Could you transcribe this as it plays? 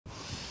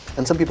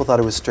And some people thought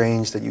it was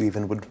strange that you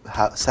even would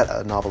set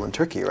a novel in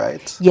Turkey,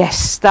 right?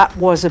 Yes, that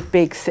was a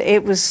big thing.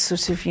 It was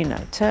sort of, you know,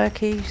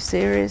 Turkey,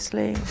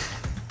 seriously,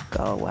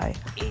 go away.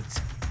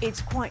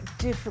 It's quite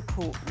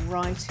difficult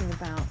writing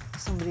about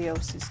somebody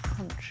else's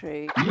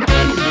country.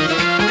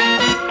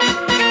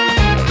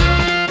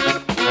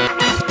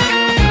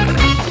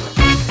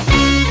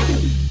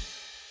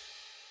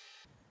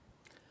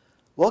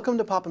 Welcome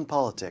to Pop and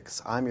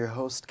Politics. I'm your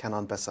host,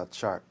 Kenan Behzat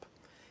Sharpe.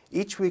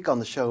 Each week on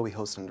the show, we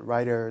host a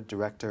writer,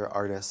 director,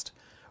 artist,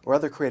 or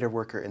other creative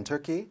worker in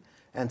Turkey,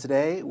 and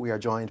today we are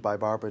joined by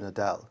Barbara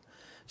Nadel.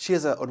 She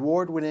is an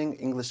award-winning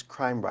English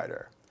crime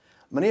writer.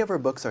 Many of her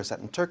books are set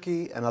in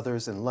Turkey and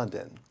others in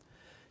London.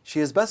 She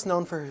is best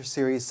known for her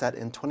series set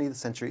in 20th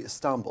century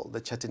Istanbul,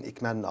 the Çetin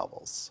İkmen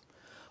novels.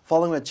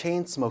 Following a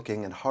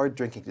chain-smoking and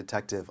hard-drinking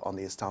detective on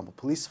the Istanbul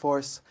police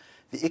force,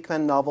 the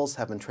İkmen novels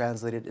have been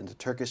translated into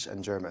Turkish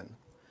and German.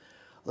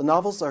 The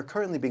novels are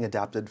currently being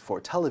adapted for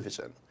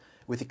television,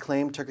 with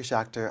acclaimed Turkish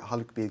actor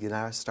Haluk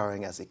Bilginer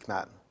starring as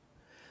İkmen.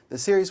 The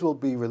series will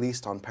be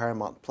released on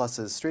Paramount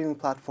Plus's streaming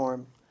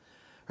platform.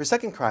 Her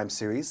second crime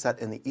series, set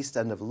in the East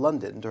End of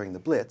London during the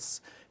Blitz,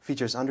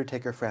 features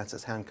undertaker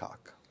Francis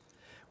Hancock.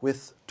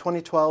 With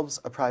 2012's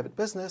A Private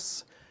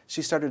Business,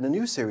 she started a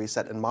new series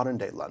set in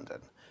modern-day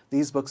London.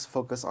 These books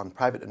focus on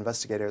private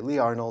investigator Lee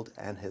Arnold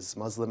and his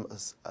Muslim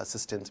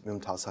assistant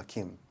Mumtaz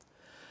Hakim.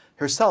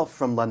 Herself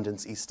from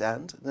London's East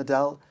End,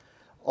 Nadel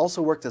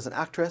also worked as an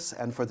actress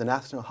and for the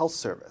National Health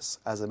Service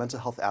as a mental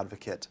health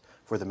advocate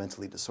for the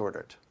mentally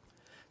disordered.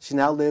 She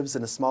now lives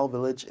in a small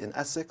village in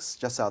Essex,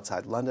 just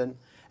outside London,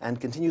 and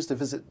continues to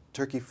visit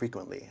Turkey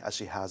frequently, as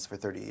she has for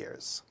 30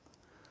 years.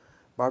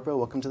 Barbara,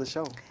 welcome to the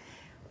show.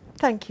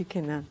 Thank you,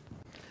 Kenan.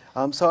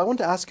 So I want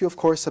to ask you, of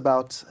course,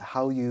 about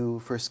how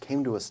you first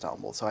came to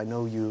Istanbul. So I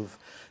know you've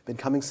been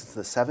coming since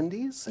the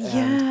 70s. And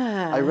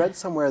yeah. I read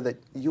somewhere that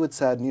you had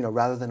said, you know,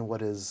 rather than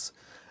what is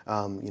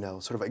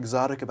sort of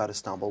exotic about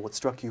Istanbul, what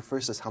struck you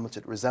first is how much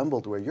it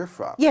resembled where you're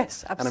from.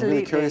 Yes, absolutely. And I'm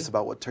really curious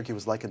about what Turkey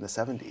was like in the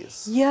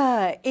 70s.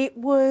 Yeah, it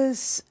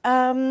was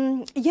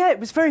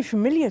very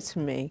familiar to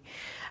me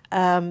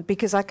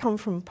because I come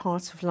from a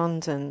part of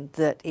London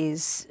that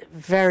is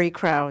very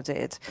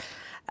crowded.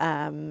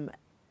 Where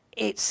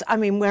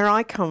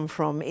I come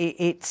from,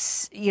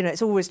 it's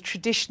always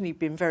traditionally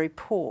been very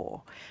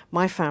poor.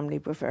 My family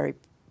were very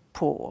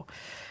poor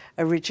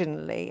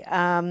originally,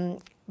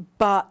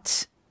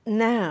 but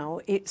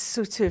now it's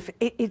sort of,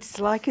 it's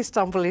like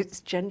Istanbul,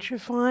 it's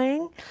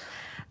gentrifying.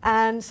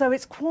 And so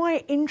it's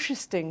quite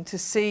interesting to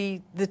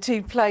see the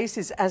two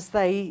places as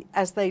they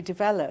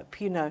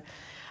develop, you know.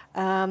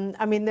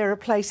 There are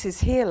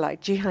places here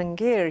like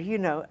Cihangir, you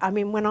know.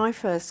 When I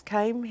first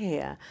came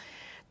here,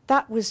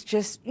 that was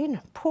just, you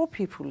know, poor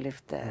people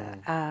lived there.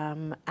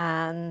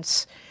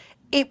 And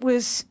it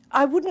was,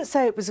 I wouldn't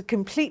say it was a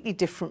completely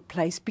different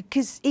place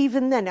because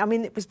even then,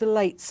 it was the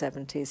late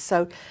 70s.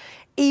 So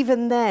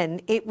even then,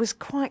 it was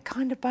quite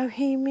kind of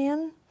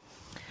bohemian.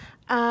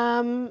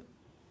 Unlike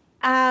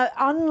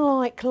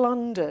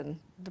London,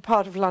 the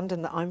part of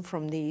London that I'm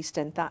from, the East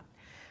End, that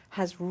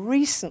has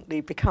recently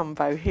become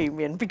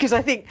bohemian because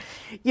I think,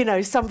 you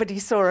know, somebody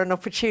saw an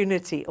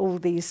opportunity, all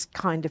these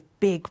kind of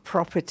big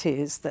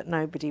properties that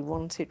nobody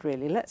wanted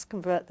really. Let's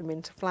convert them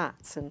into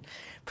flats and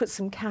put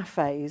some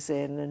cafes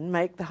in and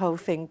make the whole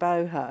thing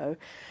boho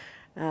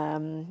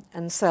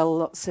and sell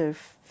lots of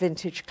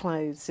vintage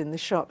clothes in the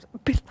shops. A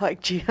bit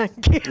like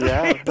Cihangir.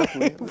 Yeah,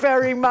 definitely.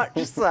 Very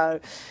much so.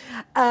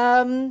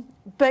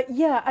 But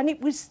yeah, and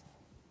it was,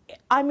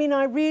 I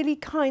really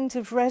kind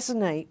of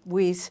resonate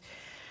with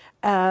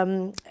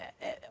Orhan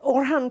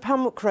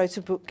Pamuk wrote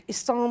a book,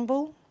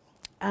 Istanbul,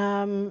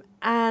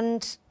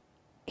 and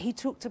he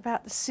talked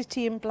about the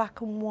city in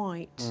black and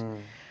white.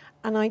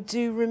 And I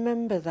do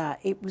remember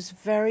that. It was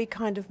very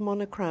kind of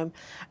monochrome.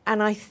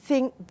 And I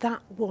think that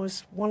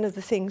was one of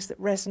the things that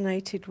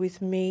resonated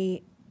with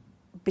me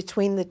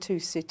between the two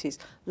cities.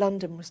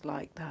 London was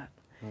like that.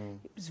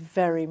 It was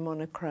very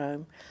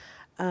monochrome.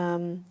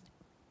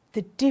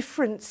 The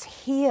difference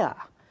here,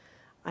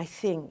 I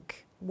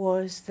think,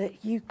 was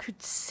that you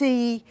could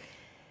see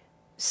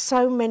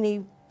so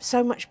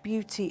much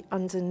beauty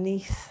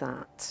underneath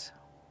that.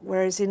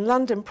 Whereas in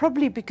London,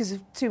 probably because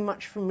of too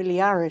much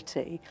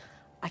familiarity,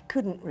 I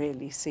couldn't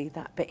really see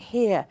that. But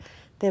here,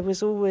 there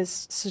was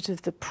always sort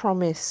of the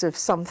promise of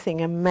something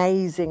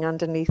amazing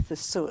underneath the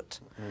soot.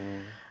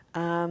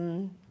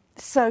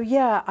 So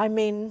yeah,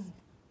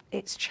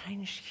 it's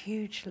changed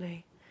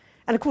hugely.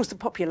 And of course the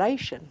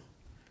population,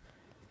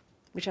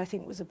 which I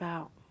think was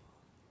about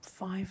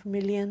 5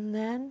 million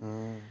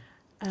then.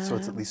 So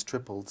it's at least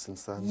tripled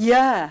since then.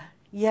 Yeah.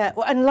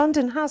 Well, and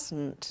London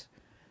hasn't,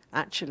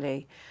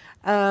 actually.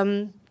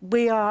 I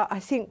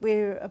think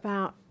we're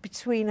about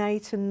between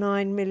 8 and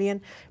 9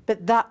 million,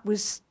 but that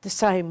was the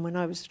same when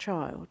I was a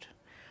child.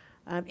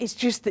 It's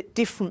just that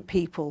different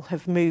people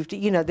have moved.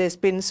 You know, there's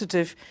been sort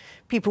of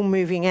people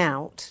moving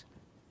out,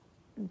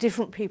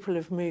 different people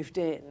have moved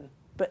in,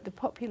 but the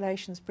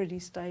population's pretty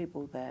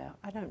stable there.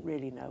 I don't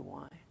really know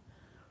why.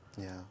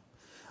 Yeah.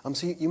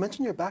 So you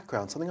mentioned your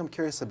background. Something I'm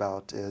curious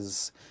about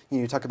is,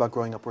 you talk about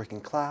growing up working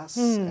class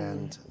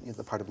and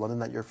the part of London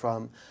that you're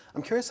from.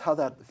 I'm curious how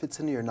that fits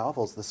into your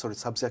novels, the sort of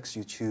subjects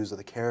you choose or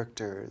the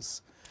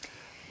characters.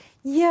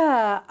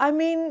 Yeah, I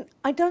mean,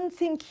 I don't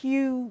think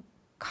you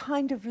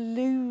kind of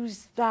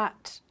lose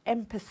that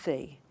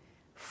empathy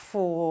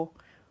for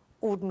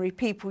ordinary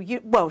people.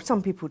 Well,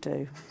 some people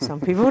do. Some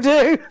people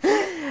do.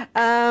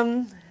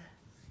 I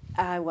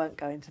won't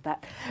go into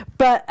that.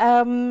 But,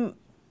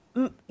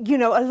 you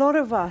know, a lot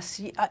of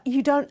us,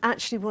 you don't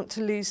actually want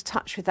to lose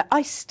touch with that.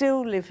 I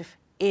still live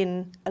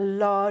in a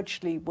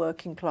largely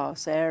working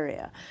class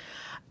area.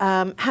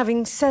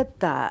 Having said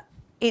that,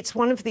 it's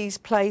one of these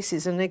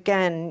places, and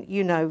again,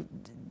 you know,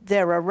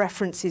 there are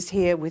references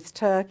here with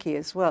Turkey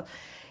as well.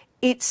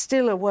 It's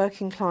still a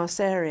working class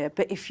area,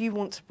 but if you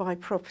want to buy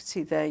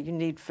property there, you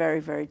need very,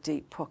 very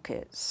deep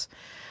pockets.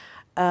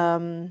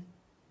 And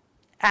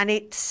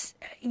it's,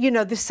 you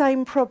know, the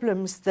same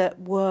problems that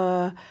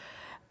were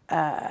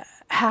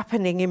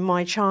happening in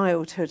my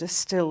childhood are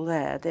still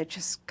there. They're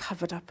just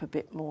covered up a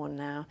bit more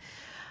now.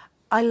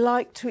 I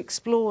like to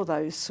explore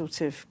those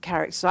sort of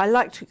characters. I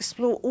like to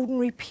explore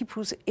ordinary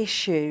people's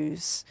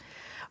issues,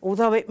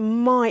 although it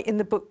might in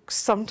the book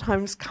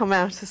sometimes come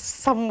out as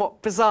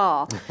somewhat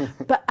bizarre.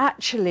 But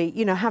actually,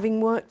 you know,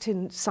 having worked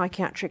in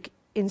psychiatric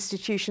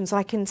institutions,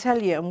 I can tell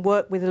you, and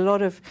worked with a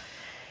lot of,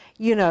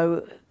 you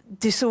know,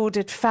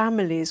 disordered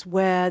families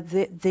where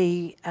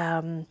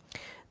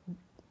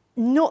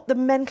not the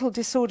mental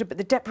disorder, but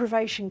the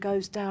deprivation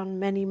goes down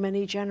many,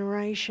 many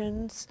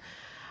generations.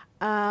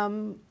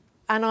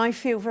 And I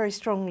feel very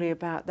strongly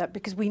about that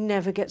because we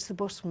never get to the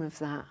bottom of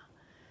that.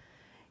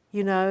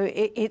 You know,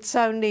 it's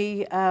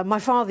only, my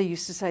father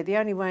used to say, the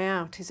only way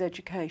out is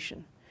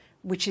education,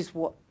 which is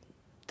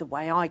the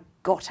way I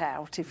got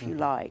out, if you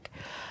like.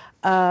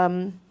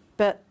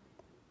 But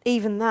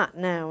even that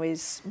now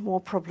is more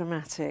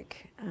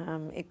problematic.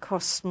 It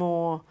costs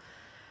more.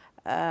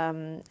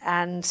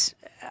 And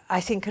I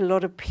think a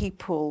lot of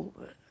people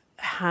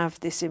have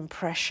this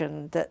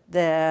impression that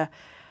there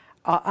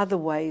are other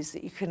ways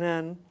that you can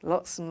earn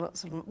lots and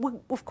lots of money. Well,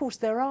 of course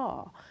there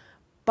are,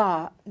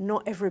 but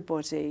not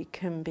everybody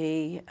can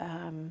be,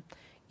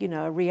 you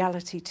know, a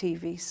reality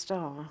TV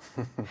star,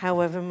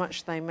 however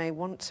much they may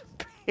want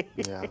to be.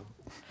 Yeah.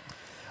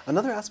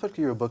 Another aspect of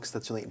your books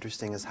that's really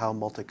interesting is how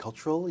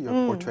multicultural your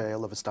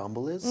portrayal of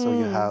Istanbul is. So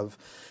you have,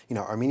 you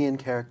know, Armenian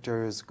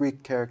characters,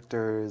 Greek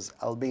characters,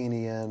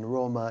 Albanian,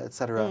 Roma,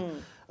 etc.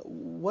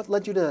 What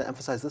led you to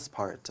emphasize this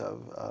part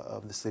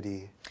of the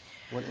city?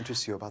 What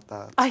interests you about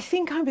that? I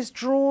think I was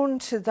drawn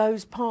to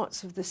those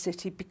parts of the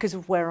city because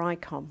of where I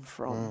come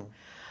from.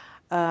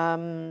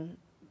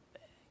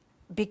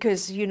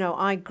 Because, you know,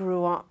 I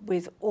grew up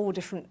with all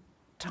different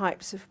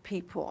types of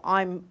people.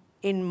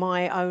 In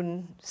my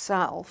own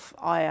self,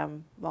 I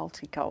am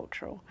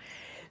multicultural.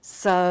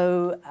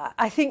 So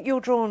I think you're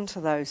drawn to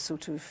those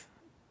sort of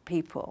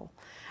people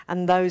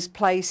and those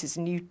places,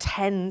 and you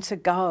tend to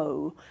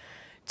go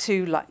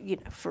to, like, you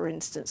know, for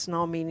instance, an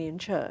Armenian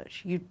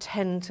church. You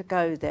tend to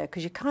go there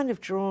because you're kind of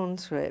drawn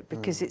to it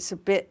because it's a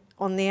bit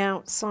on the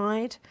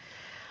outside.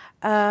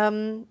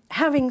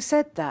 Having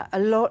said that, a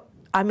lot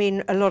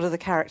of the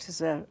characters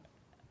are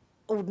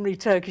ordinary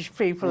Turkish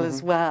people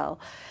as well.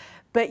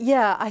 But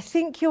yeah, I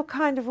think you're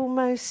kind of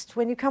almost,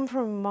 when you come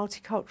from a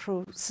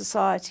multicultural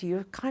society,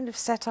 you're kind of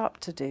set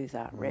up to do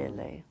that,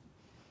 really.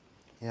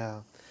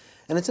 Yeah.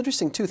 And it's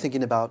interesting, too,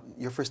 thinking about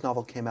your first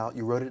novel came out,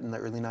 you wrote it in the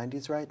early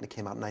 90s, right? And it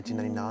came out in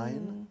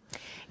 1999.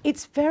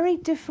 It's very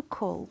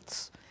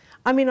difficult.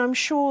 I mean, I'm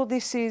sure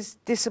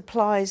this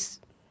applies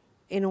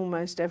in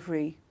almost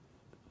every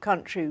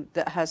country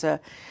that has a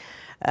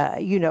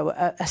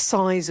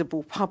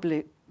sizable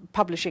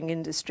publishing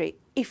industry.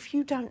 If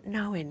you don't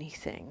know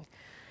anything,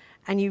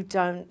 and you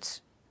don't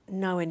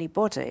know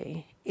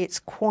anybody, it's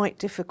quite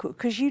difficult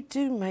because you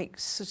do make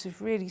sort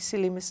of really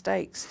silly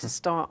mistakes to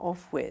start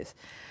off with.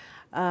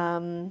 I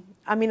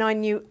mean, I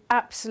knew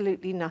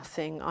absolutely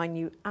nothing. I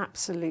knew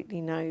absolutely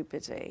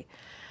nobody.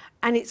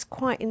 And it's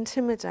quite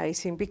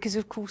intimidating because,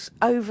 of course,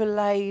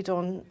 overlaid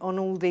on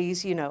all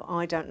these, you know,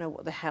 I don't know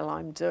what the hell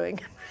I'm doing.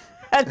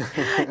 And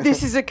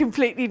this is a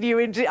completely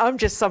new industry. I'm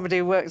just somebody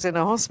who works in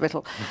a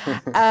hospital.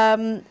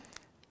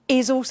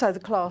 Is also the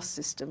class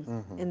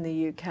system in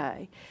the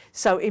UK.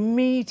 So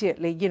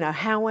immediately, you know,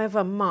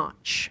 however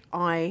much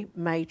I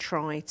may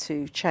try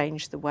to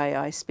change the way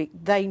I speak,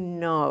 they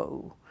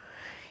know,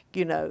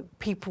 you know,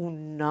 people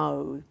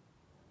know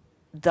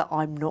that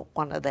I'm not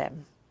one of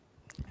them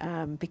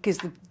because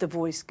the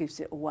voice gives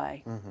it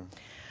away.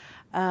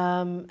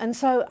 And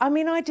so, I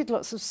mean, I did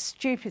lots of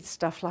stupid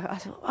stuff. Like, I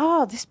thought,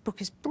 oh, this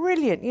book is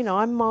brilliant. You know,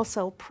 I'm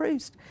Marcel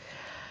Proust.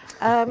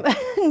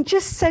 And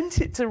just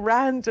sent it to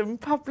random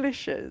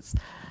publishers.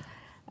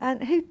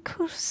 And who, of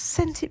course,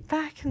 sent it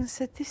back and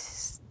said, this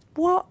is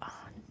what?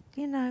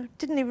 You know,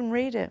 didn't even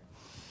read it.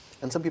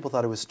 And some people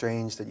thought it was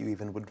strange that you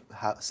even would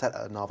set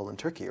a novel in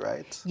Turkey,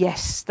 right?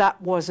 Yes,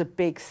 that was a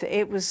big thing.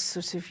 It was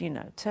sort of, you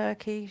know,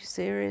 Turkey,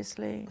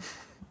 seriously?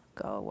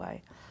 Go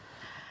away.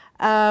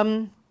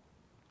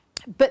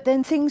 But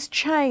then things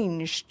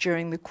changed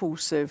during the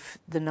course of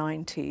the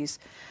 90s.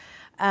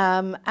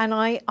 And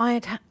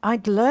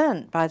I'd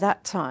learned by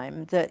that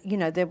time that, you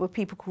know, there were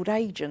people called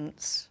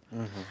agents.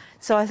 Mm-hmm.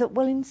 So I thought,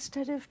 well,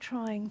 instead of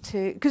trying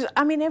to... Because,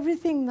 I mean,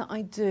 everything that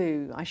I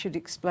do, I should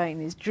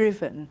explain, is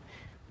driven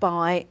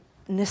by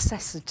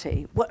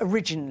necessity. What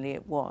originally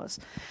it was.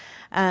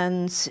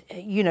 And,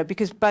 you know,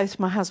 because both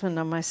my husband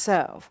and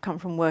myself come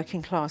from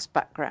working class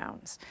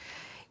backgrounds.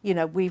 You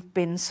know, we've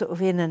been sort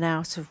of in and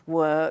out of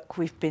work.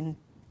 We've been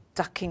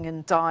ducking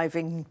and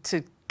diving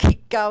to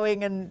keep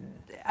going and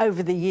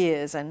over the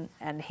years. And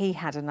he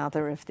had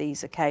another of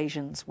these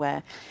occasions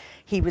where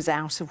he was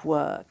out of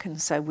work.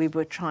 And so we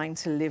were trying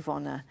to live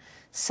on a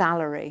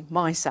salary,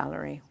 my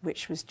salary,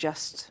 which was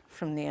just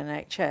from the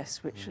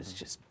NHS, which was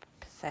just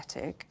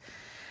pathetic.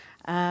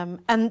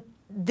 And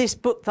this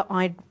book that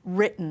I'd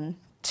written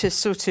to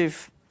sort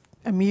of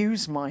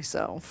amuse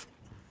myself,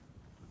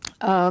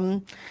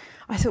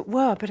 I thought,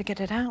 well, I better get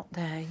it out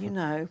there, you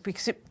know,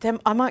 because then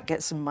I might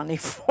get some money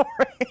for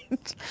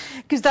it,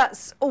 because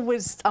that's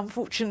always,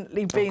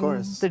 unfortunately,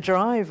 been the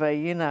driver,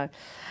 you know.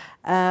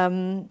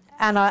 And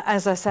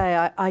as I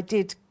say, I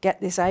did get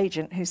this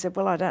agent who said,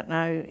 well, I don't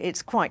know,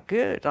 it's quite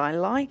good, I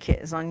like it,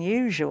 it's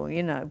unusual,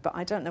 you know, but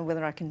I don't know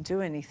whether I can do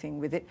anything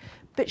with it.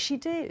 But she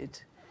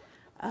did.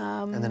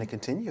 And then it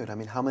continued. I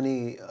mean, how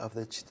many of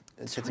the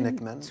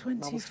Çetinİkmen novels do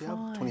you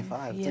have?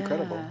 25. It's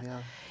incredible. Yeah.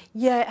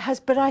 Yeah, it has.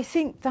 But I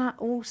think that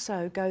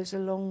also goes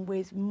along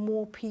with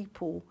more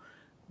people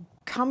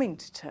coming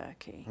to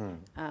Turkey.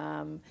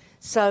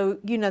 So,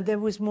 you know, there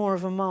was more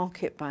of a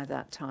market by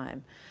that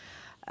time.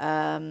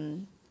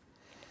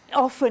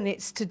 Often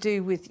it's to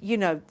do with, you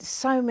know,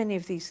 so many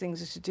of these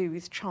things are to do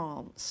with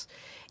chance.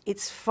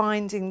 It's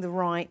finding the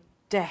right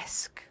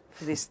desk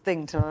for this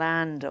thing to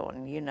land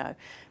on, you know,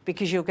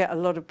 because you'll get a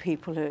lot of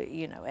people who,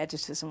 you know,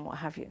 editors and what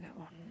have you,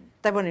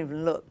 they won't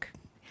even look.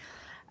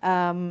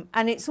 And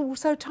it's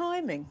also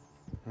timing.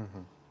 Mm-hmm.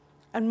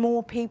 And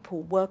more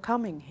people were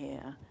coming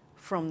here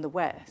from the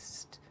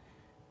West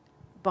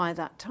by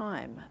that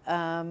time.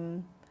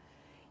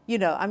 You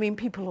know, I mean,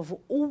 people have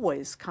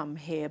always come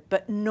here,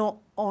 but not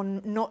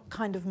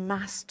kind of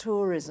mass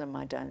tourism,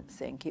 I don't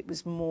think. It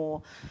was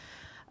more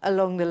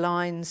along the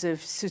lines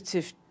of sort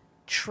of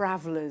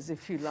travellers,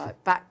 if you like,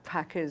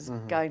 backpackers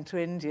going to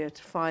India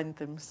to find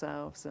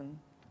themselves and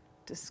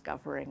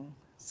discovering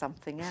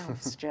something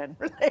else,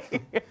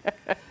 generally.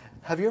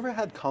 Have you ever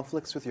had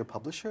conflicts with your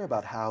publisher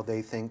about how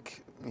they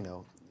think, you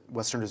know,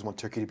 Westerners want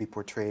Turkey to be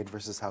portrayed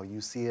versus how you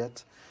see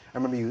it? I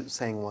remember you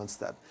saying once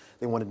that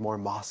they wanted more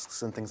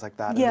mosques and things like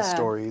that in the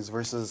stories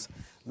versus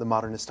the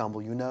modern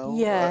Istanbul you know.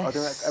 Yes. Are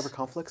there ever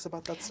conflicts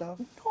about that stuff?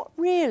 Not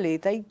really.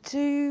 They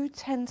do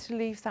tend to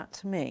leave that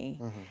to me.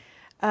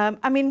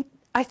 I mean,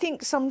 I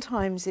think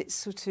sometimes it's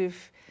sort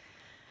of...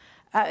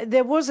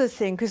 there was a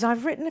thing, because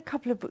I've written a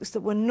couple of books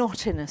that were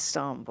not in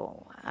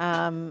Istanbul,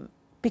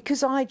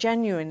 because I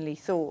genuinely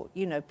thought,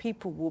 you know,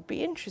 people will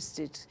be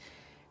interested,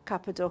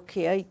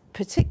 Cappadocia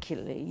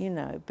particularly, you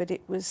know, but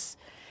it was...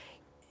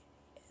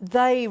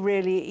 They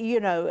really, you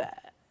know,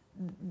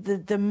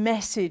 the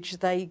message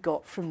they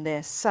got from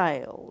their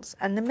sales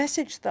and the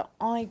message that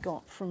I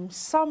got from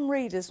some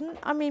readers, and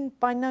I mean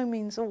by no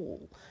means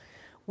all,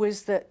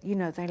 was that, you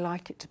know, they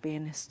like it to be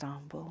in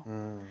Istanbul.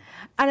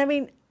 And I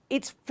mean,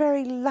 it's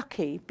very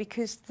lucky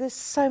because there's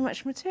so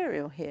much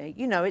material here.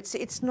 You know,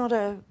 it's not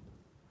a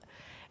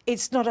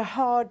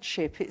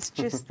hardship. It's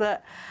just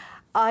that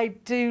I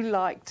do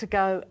like to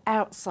go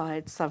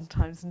outside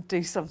sometimes and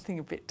do something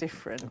a bit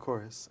different. Of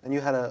course. And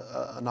you had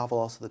a novel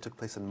also that took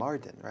place in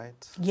Mardin,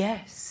 right?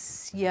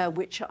 Yes, yeah,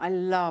 which I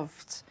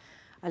loved.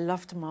 I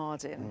loved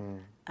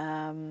Mardin.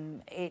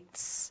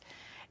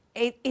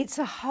 It's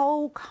a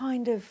whole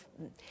kind of,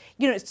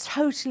 you know, it's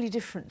totally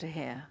different to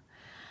here.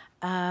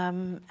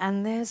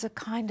 And there's a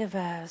kind of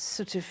a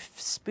sort of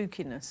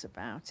spookiness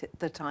about it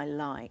that I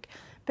like.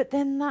 But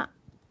then that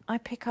I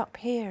pick up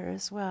here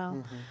as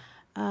well.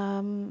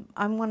 I'm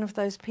one of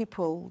those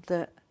people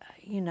that,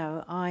 you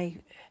know,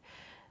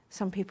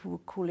 some people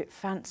would call it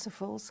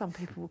fanciful, some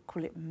people would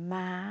call it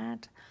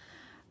mad.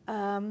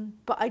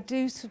 But I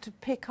do sort of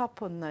pick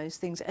up on those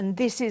things. And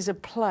this is a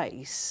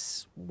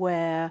place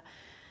where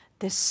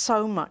there's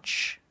so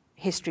much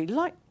history,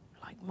 like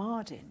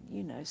Mardin,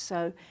 you know,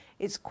 so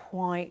it's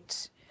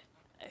quite,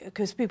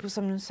 because people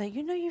sometimes say,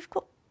 you know, you've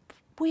got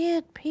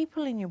weird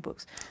people in your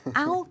books,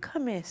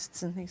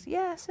 alchemists and things.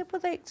 Yeah, I said, well,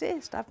 they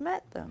exist, I've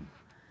met them,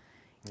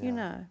 you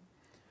know.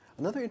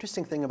 Another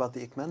interesting thing about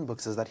the Ikmen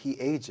books is that he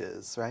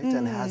ages, right?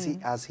 And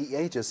as he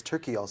ages,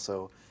 Turkey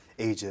also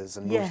ages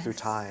and moves through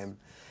time.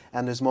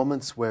 And there's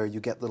moments where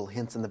you get little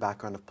hints in the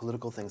background of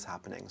political things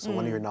happening. So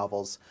one of your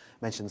novels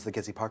mentions the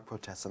Gezi Park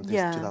protests in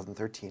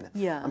 2013.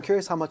 I'm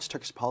curious how much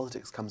Turkish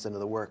politics comes into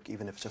the work,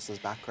 even if it's just as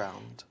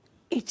background.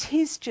 It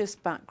is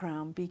just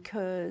background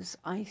because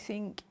I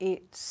think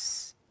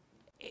it's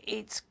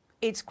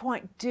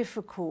quite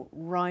difficult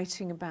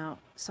writing about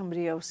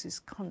somebody else's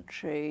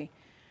country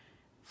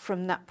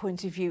from that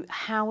point of view.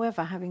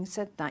 However, having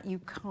said that, you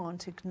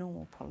can't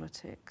ignore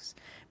politics,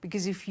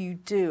 because if you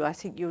do, I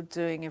think you're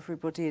doing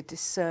everybody a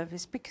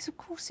disservice, because of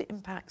course it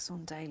impacts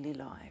on daily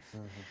life.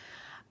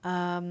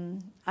 I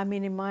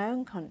mean, in my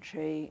own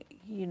country,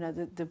 you know,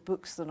 the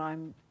books that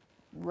I'm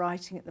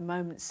writing at the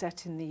moment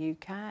set in the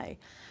UK,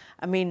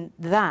 I mean,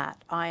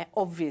 that I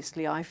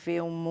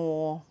feel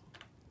more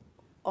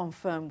on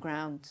firm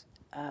ground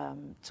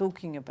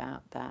talking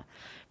about that.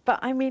 But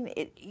I mean,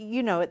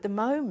 you know, at the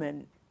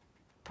moment,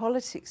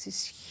 politics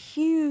is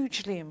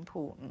hugely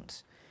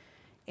important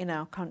in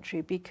our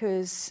country,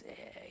 because,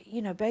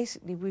 you know,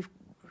 basically we've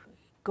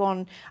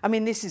gone, I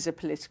mean, this is a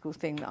political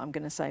thing that I'm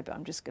going to say, but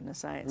I'm just going to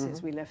say it.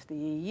 Since we left the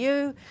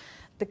EU,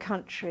 the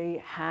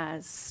country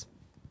has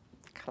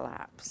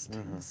collapsed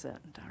in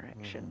certain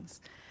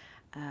directions.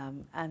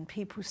 And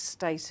people's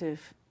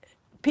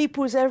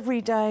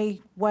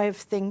everyday way of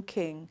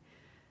thinking,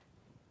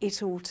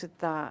 it altered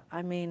that.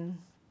 I mean,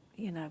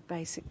 you know,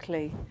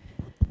 basically,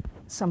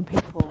 some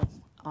people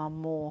are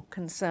more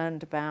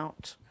concerned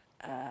about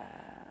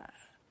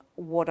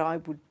what I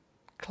would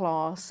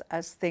class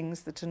as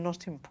things that are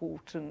not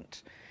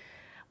important,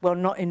 well,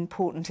 not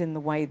important in the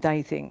way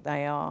they think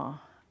they are,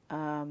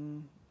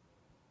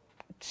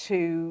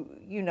 to,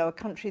 you know, a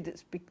country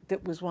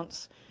that was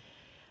once,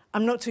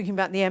 I'm not talking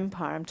about the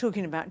empire, I'm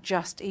talking about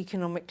just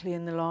economically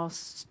in the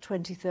last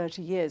 20,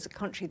 30 years, a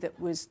country that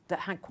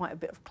had quite a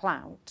bit of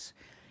clout,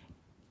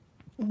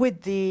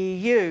 with the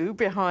EU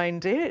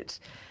behind it,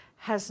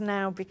 has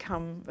now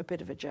become a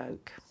bit of a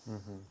joke.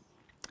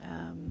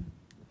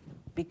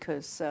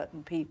 Because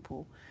certain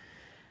people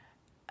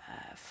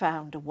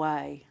found a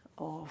way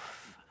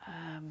of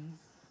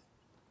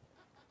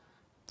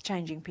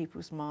changing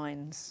people's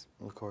minds.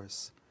 Of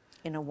course.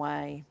 In a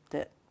way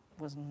that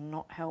was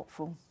not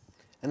helpful.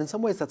 And in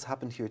some ways that's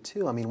happened here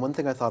too. I mean, one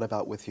thing I thought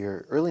about with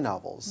your early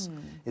novels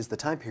is the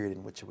time period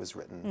in which it was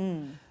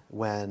written,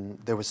 when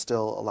there was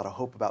still a lot of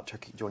hope about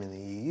Turkey joining the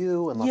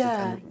EU, and lots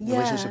of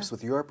relationships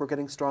with Europe were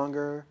getting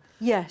stronger.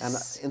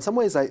 Yes. And in some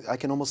ways I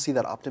can almost see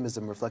that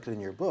optimism reflected in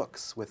your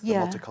books, with the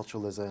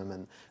multiculturalism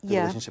and the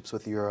relationships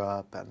with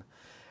Europe.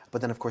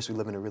 But then of course we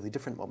live in a really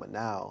different moment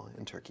now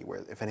in Turkey,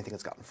 where if anything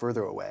it's gotten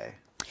further away.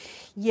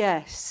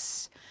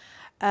 Yes.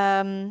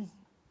 I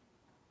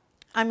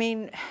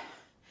mean,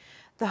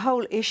 the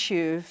whole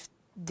issue of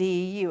the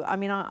EU, I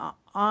mean,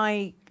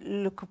 I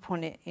look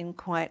upon it in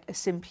quite a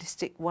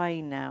simplistic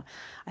way now.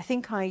 I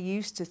think I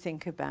used to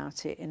think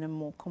about it in a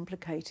more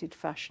complicated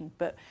fashion,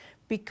 but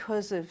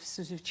because of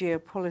sort of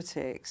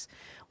geopolitics,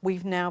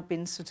 we've now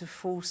been sort of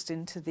forced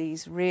into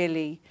these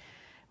really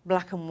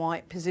black and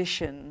white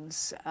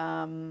positions,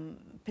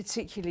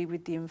 particularly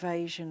with the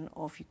invasion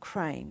of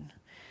Ukraine.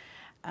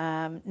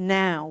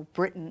 Now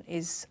Britain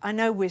is, I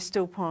know we're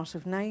still part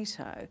of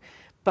NATO,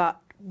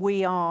 but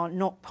we are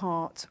not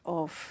part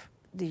of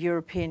the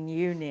European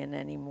Union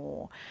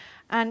anymore.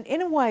 And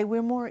in a way,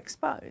 we're more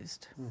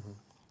exposed.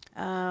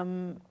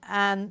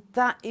 And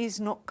that is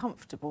not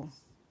comfortable.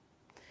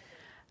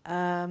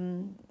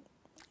 And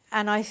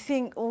I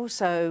think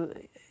also,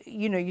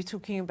 you know, you're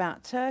talking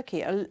about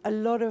Turkey, a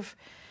lot of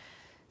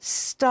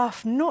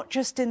stuff, not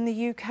just in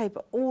the UK,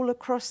 but all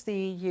across the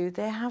EU,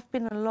 there have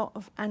been a lot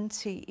of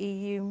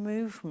anti-EU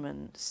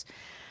movements.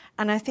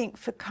 And I think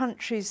for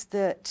countries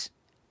that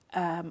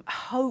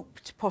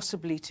hoped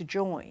possibly to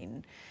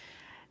join,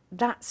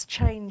 that's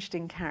changed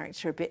in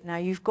character a bit now.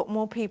 You've got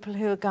more people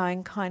who are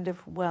going kind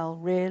of, well,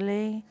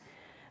 really?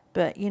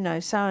 But, you know,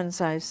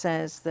 so-and-so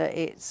says that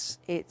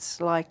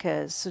it's like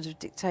a sort of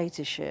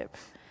dictatorship.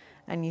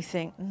 And you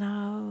think,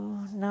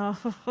 no,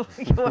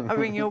 you're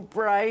having your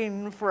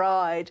brain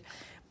fried.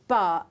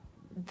 But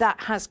that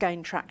has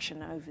gained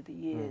traction over the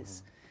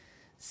years.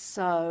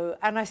 So,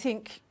 and I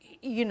think,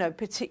 you know,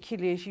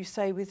 particularly as you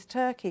say with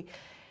Turkey,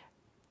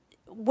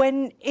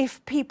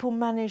 if people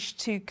manage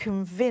to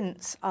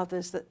convince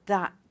others that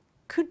that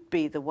could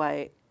be the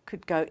way it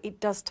could go, it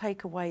does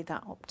take away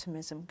that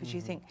optimism, because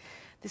you think,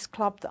 this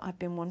club that I've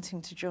been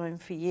wanting to join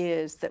for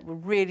years, that were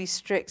really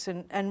strict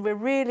and were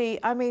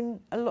really, I mean,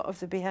 a lot of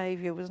the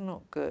behaviour was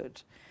not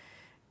good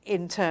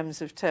in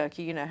terms of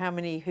Turkey. You know, how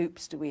many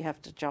hoops do we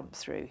have to jump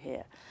through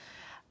here?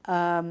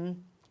 And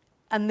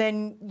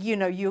then, you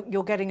know,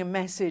 you're getting a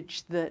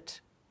message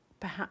that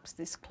perhaps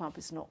this club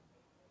is not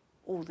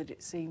all that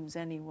it seems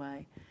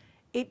anyway.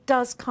 It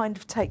does kind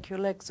of take your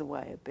legs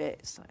away a bit.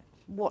 It's like,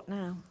 what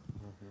now?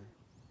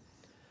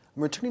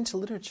 Returning to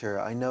literature,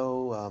 I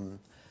know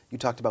you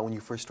talked about when you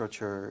first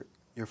wrote your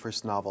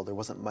first novel, there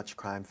wasn't much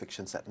crime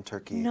fiction set in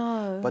Turkey.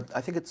 No. But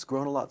I think it's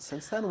grown a lot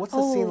since then. What's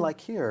the scene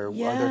like here? Are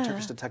there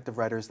Turkish detective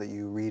writers that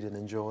you read and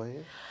enjoy?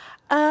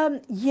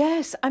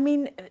 Yes, I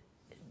mean,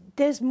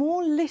 there's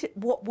more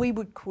what we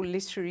would call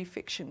literary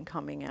fiction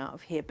coming out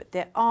of here, but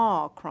there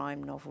are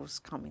crime novels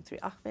coming through.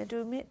 Ahmed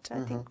Umit,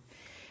 I think.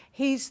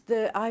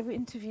 I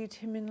interviewed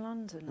him in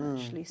London,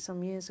 actually,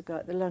 some years ago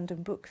at the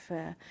London Book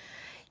Fair.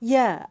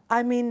 Yeah,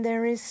 I mean,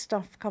 there is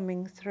stuff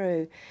coming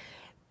through.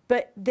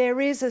 But there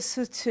is a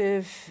sort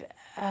of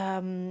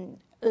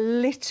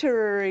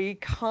literary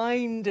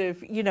kind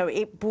of, you know,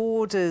 it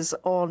borders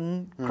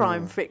on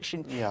crime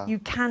fiction. Yeah. You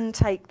can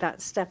take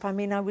that step. I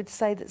mean, I would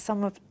say that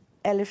some of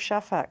Elif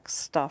Shafak's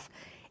stuff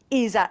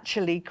is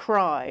actually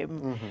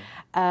crime,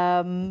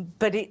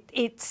 but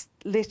it's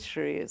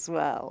literary as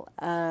well.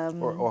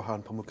 Or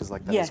Orhan Pamuk is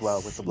like that as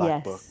well with the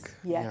Black Book.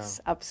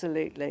 Yes,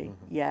 absolutely.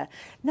 Yeah.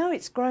 No,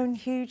 it's grown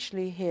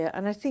hugely here,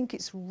 and I think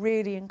it's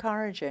really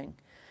encouraging.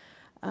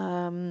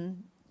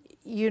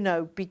 You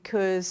know,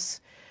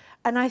 because,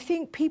 and I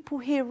think people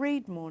here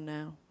read more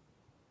now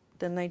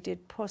than they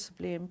did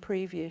possibly in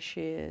previous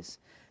years.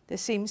 There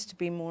seems to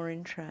be more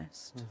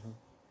interest.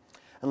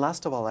 And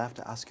last of all, I have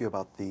to ask you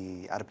about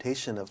the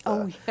adaptation of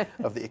the,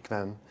 of the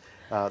Ikmen.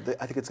 I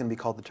think it's going to be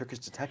called The Turkish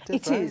Detective,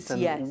 It right? is,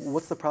 And yes.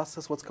 what's the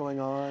process? What's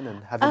going on?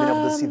 And have you been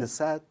able to see the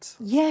set?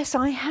 Yes,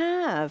 I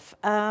have.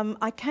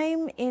 I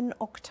came in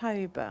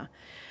October,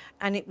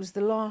 and it was the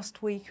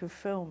last week of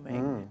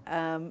filming.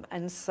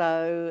 And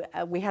so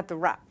we had the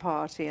wrap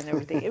party and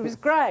everything. It was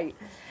great,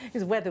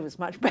 because the weather was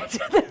much better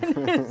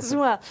then as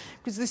well,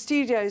 because the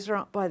studios are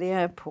up by the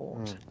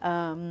airport.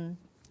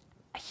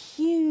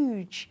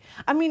 Huge.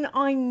 I mean,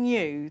 I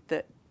knew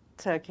that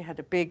Turkey had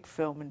a big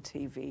film and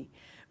TV,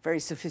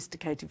 very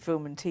sophisticated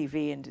film and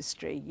TV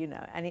industry, you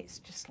know, and it's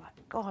just like,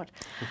 God.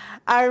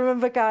 I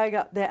remember going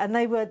up there, and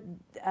they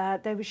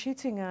were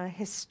shooting a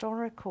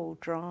historical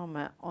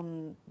drama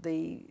on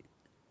the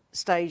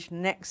stage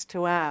next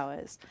to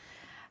ours,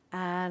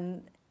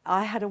 and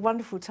I had a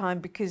wonderful time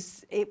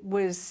because it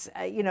was,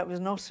 you know, it was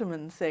an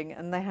Ottoman thing,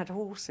 and they had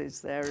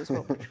horses there as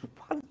well, which was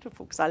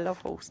wonderful because I love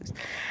horses.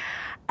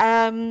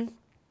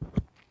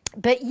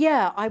 But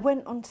yeah, I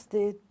went onto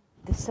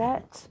the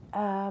set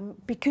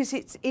because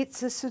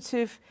it's a sort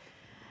of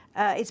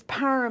it's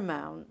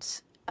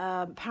Paramount.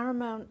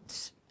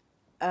 Paramount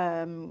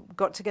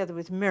got together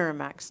with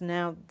Miramax.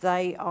 Now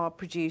they are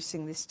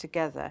producing this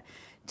together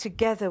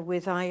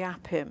with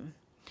IAPIM.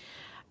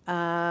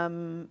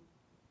 And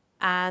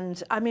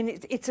I mean,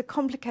 it's a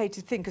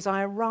complicated thing because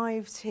I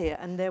arrived here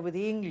and there were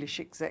the English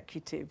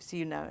executives,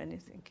 you know, and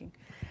you're thinking,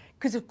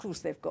 because of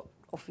course they've got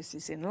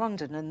offices in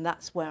London, and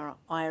that's where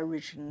I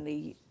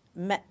originally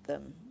met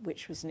them,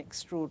 which was an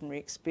extraordinary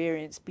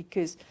experience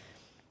because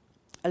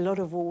a lot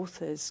of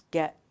authors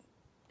get,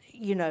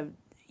 you know,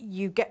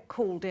 you get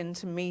called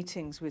into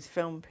meetings with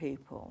film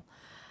people,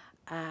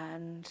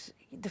 and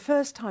the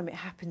first time it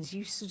happens,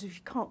 you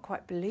can't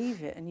quite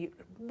believe it, and you,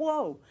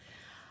 whoa.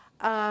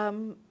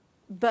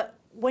 But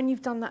when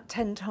you've done that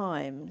 10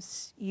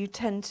 times, you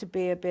tend to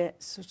be a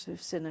bit sort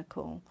of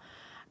cynical.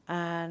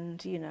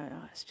 And, you know,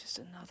 oh, it's just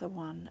another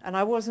one. And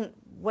I wasn't,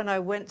 when I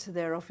went to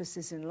their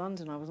offices in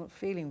London, I wasn't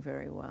feeling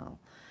very well.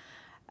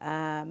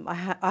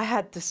 I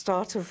had the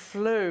start of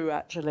flu,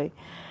 actually.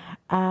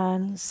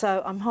 And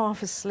so I'm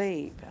half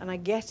asleep, and I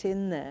get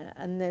in there,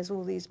 and there's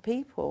all these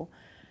people,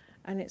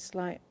 and it's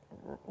like,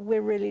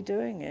 we're really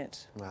doing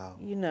it. Wow.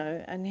 You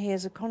know, and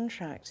here's a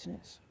contract, and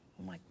it's,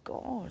 oh my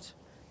God,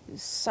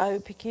 it's so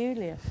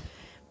peculiar.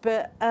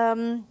 But,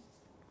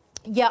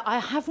 yeah, I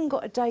haven't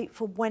got a date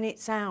for when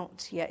it's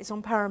out yet. It's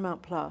on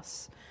Paramount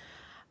Plus.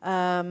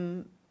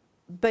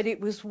 But it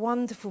was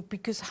wonderful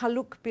because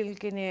Haluk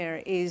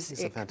Bilginer is...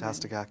 He's a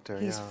fantastic actor,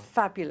 He's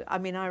fabulous. I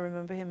mean, I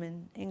remember him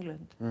in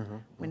England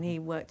when he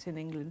worked in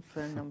England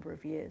for a number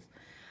of years.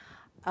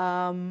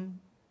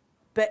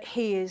 But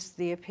he is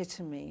the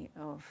epitome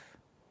of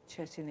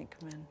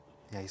Çetinİkmen.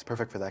 Yeah, he's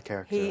perfect for that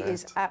character. He right?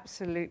 is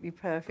absolutely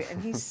perfect.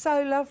 And he's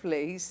so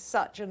lovely. He's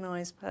such a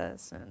nice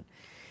person.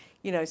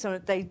 You know, so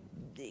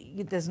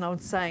there's an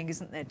old saying,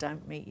 isn't there,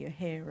 don't meet your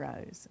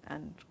heroes.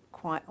 And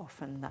quite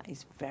often that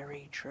is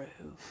very true.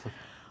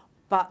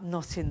 But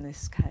not in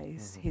this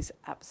case. He's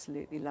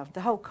absolutely loved.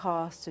 The whole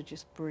cast are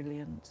just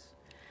brilliant.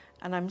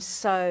 And I'm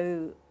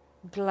so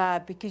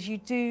glad because you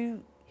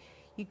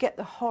get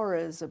the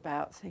horrors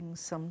about things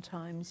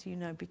sometimes, you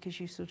know, because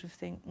you sort of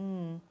think,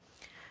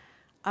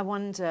 I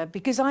wonder,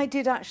 because I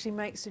did actually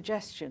make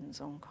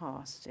suggestions on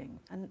casting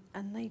and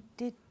they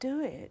did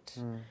do it.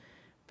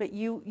 But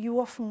you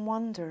often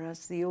wonder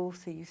as the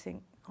author, you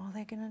think, are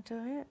they going to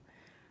do it?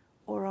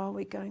 Or are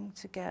we going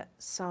to get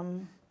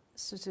some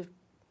sort of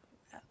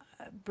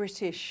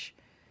British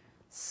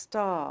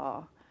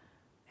star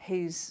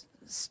whose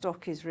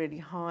stock is really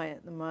high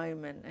at the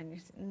moment? And you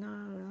think,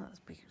 no,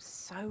 that's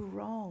so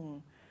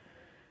wrong.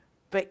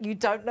 But you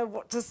don't know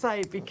what to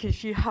say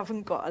because you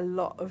haven't got a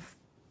lot of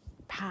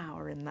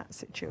power in that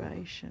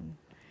situation.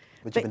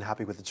 But you've been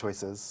happy with the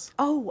choices?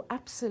 Oh,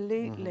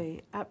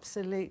 absolutely,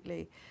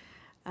 absolutely.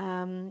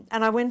 And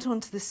I went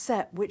onto the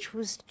set, which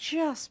was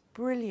just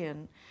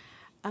brilliant.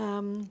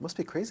 It must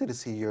be crazy to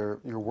see your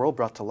world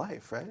brought to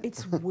life, right?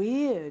 It's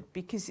weird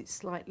because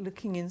it's like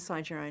looking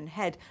inside your own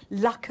head.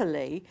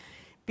 Luckily,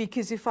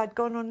 because if I'd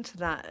gone onto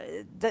that,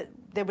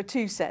 there were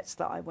two sets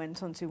that I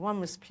went onto.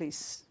 One was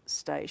police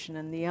station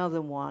and the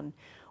other one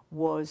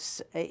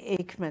was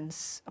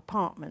Ikmen's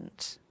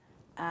apartment.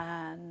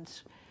 And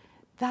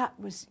that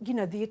was, you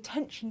know, the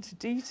attention to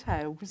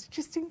detail was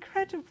just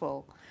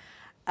incredible.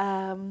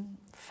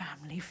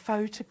 Family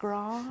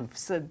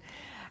photographs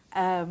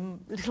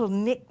little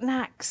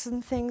knickknacks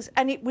and things,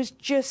 and it was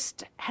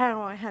just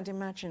how I had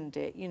imagined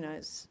it. You know,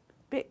 it's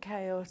a bit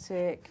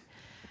chaotic,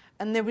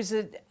 and there was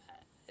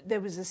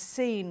a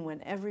scene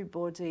when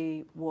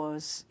everybody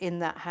was in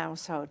that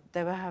household.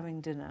 They were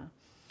having dinner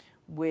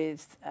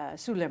with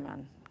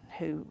Suleiman,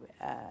 who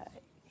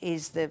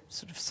is the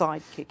sort of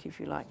sidekick, if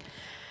you like.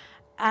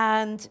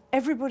 And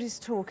everybody's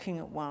talking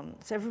at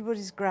once,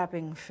 everybody's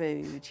grabbing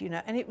food, you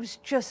know, and it was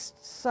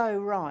just so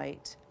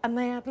right. And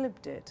they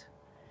ad-libbed it,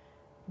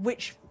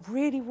 which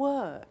really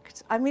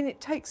worked. I mean,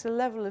 it takes a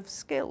level of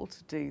skill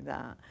to do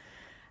that.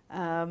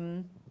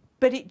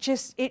 But it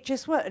just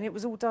worked, and it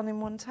was all done in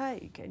one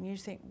take. And you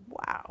think,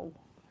 wow,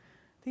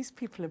 these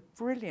people are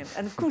brilliant.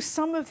 And of course,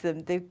 some of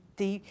them,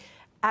 the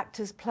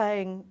actors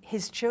playing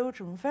his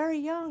children, very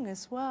young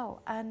as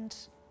well, and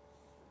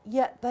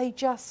yet they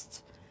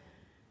just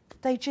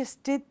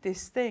did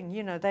this thing,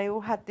 you know. They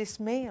all had this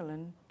meal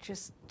and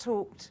just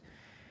talked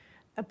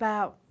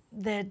about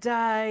their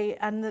day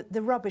and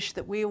the rubbish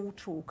that we all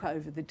talk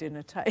over the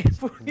dinner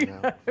table, you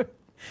know.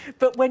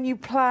 But when you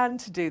plan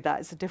to do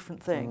that, it's a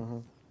different thing. Mm-hmm.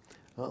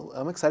 Well,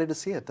 I'm excited to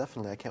see it,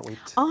 definitely. I can't wait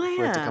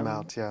for it to come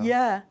out.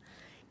 Yeah.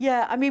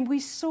 I mean,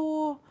 we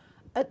saw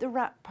at the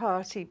wrap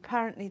party,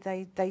 apparently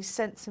they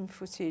sent some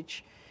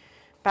footage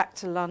back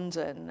to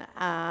London,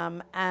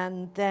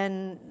 and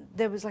then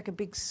there was like a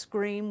big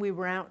screen. We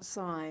were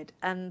outside,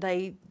 and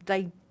they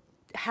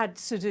had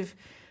sort of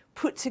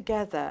put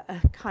together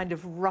a kind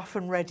of rough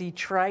and ready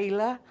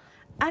trailer,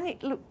 and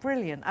it looked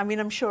brilliant. I mean,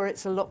 I'm sure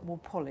it's a lot more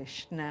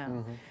polished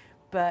now,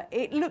 but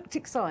it looked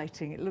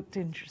exciting. It looked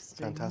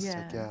interesting.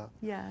 Fantastic,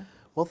 yeah.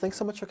 Well, thanks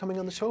so much for coming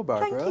on the show,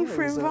 Barbara. Thank you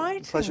for inviting me. It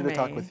was a pleasure to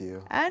talk with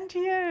you. And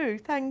you,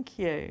 thank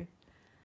you.